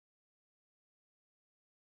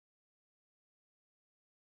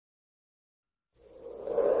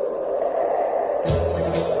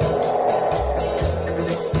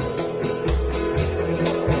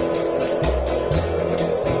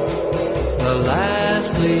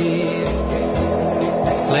last leaf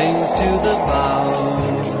clings to the bough.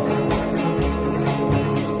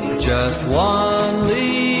 Just one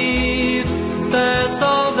leaf, that's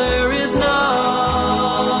all there is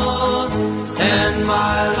now. And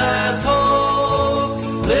my last hope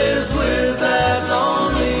lives with that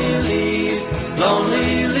lonely leaf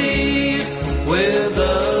with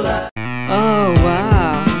the last. Oh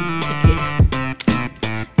wow,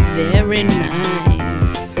 very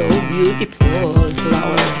nice, so beautiful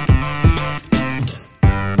flower.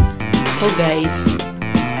 Oh guys,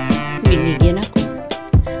 binigyan ako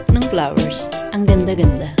ng flowers. Ang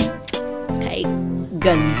ganda-ganda. Kahit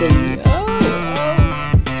ganda niya.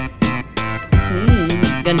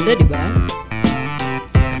 Ganda, diba?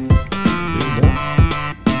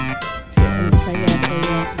 So, ang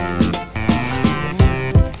saya-saya.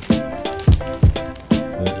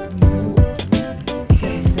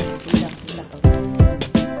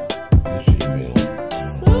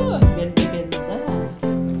 So, ganda-ganda.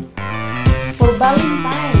 For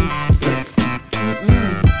valentines.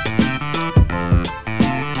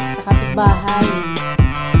 Sa kapitbahay,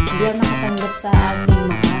 hindi ako nakatanggap sa aking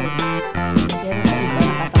mahal. Pero sa iba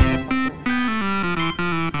nakatanggap ako.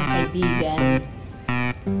 Sa kaibigan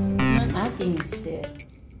ng aking mister.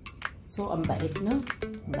 So, ang bait, no?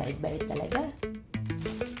 Ang bait-bait talaga.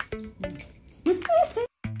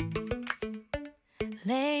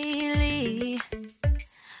 Lately,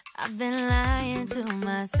 I've been lying to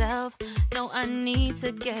myself. No, I need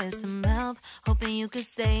to get some help. Hoping you could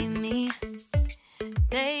save me,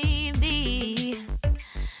 baby.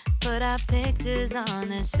 Put our pictures on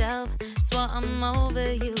the shelf. Swore I'm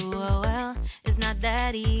over you, oh well, it's not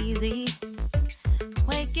that easy.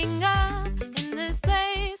 Waking up in this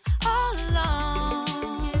place all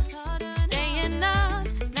alone, staying up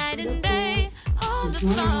night and day on the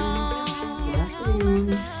phone.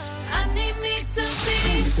 I need me to be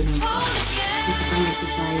whole again.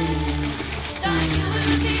 Thought you would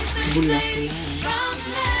keep me safe from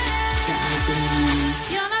this.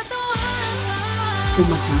 You're not the one. No,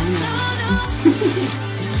 no.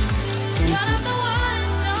 You're not the one.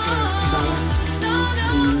 No, no, no.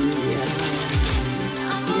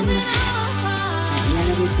 I'm moving on.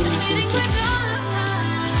 Think we're done.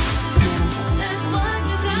 That's what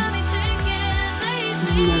you got me thinking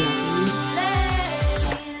lately.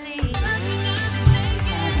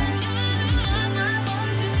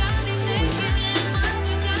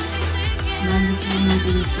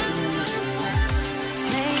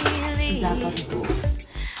 I've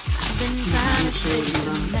been trying to fix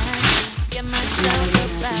the mess, get myself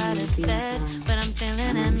up out of bed, but I'm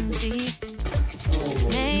feeling empty.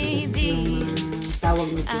 Maybe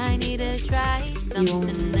I need to try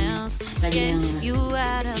something else. Get you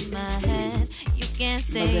out of my head. You can't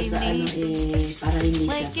save me.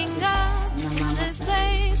 Waking up in this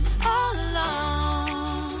place all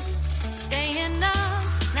alone, staying up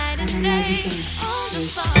night and day on the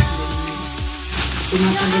phone.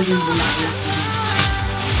 Tumatanggal yung bulaklak.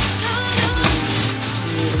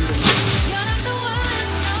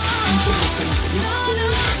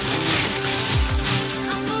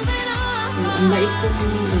 Ang bait ko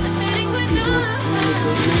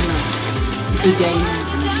bigay na.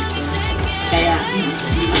 Kaya,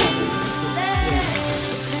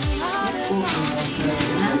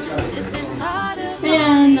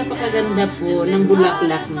 ayan, napakaganda po ng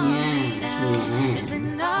bulaklak niya. Ayan.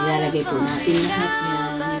 Ilalagay po natin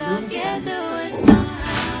lahat niya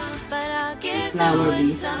flower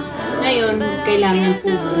base. Ngayon, kailangan po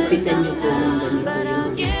gupitan nyo po ng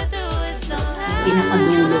ganito yung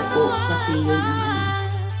pinakadulo po kasi yun ang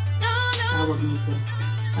tawag nito.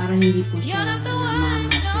 Para hindi po siya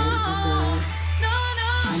namamatay agad.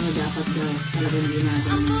 Ano dapat daw talagang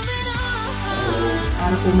ginagawa.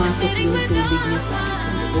 Para pumasok yung tubig niya sa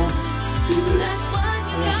loob.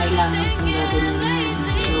 Kaya kailangan kong gagawin niya.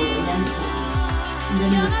 So, ayan po. Ang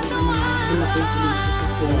ganda po ang mga bulaklak dito sa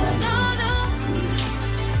kulay.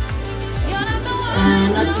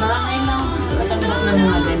 Marami lang katanggap ng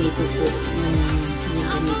mga ganito po.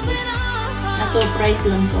 Na-surprise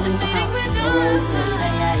lang po ako kahapon.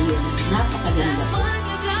 Kaya yun, napakaganda po.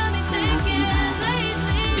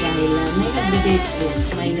 Dahil may nagbigay po,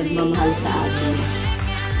 may nagmamahal sa akin.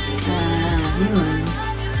 Yun,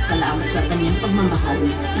 salamat sa kanyang pagmamahal.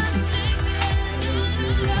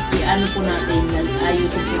 I-ano po natin,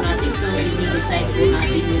 ayusin po natin ito, i-design po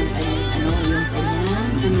natin yung kanyang, yung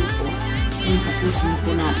kanyang suno po. Yung kapusyon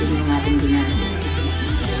po natin yung ating ginagawa.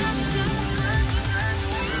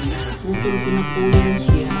 Putol ko na po yan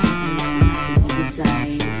siya.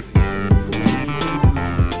 I-design.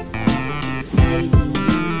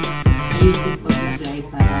 Ayusin paglagay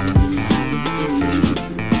para maging maayos po yun.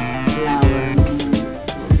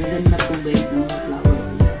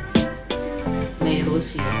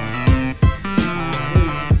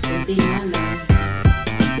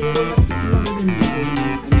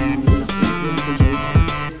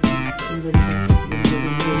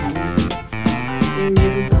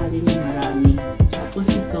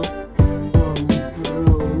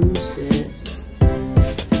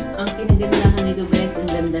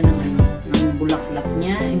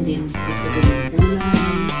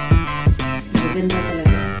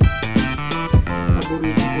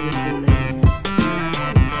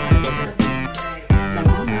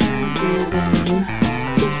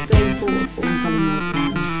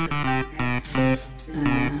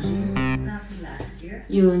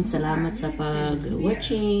 Yun, salamat sa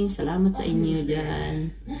pag-watching. Salamat sa inyo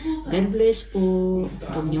dyan. God bless po.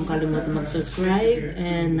 Huwag niyong kalimutan mag-subscribe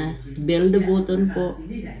and bell the button po.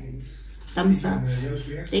 Thumbs up.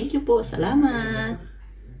 Thank you po. Salamat.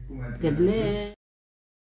 God bless.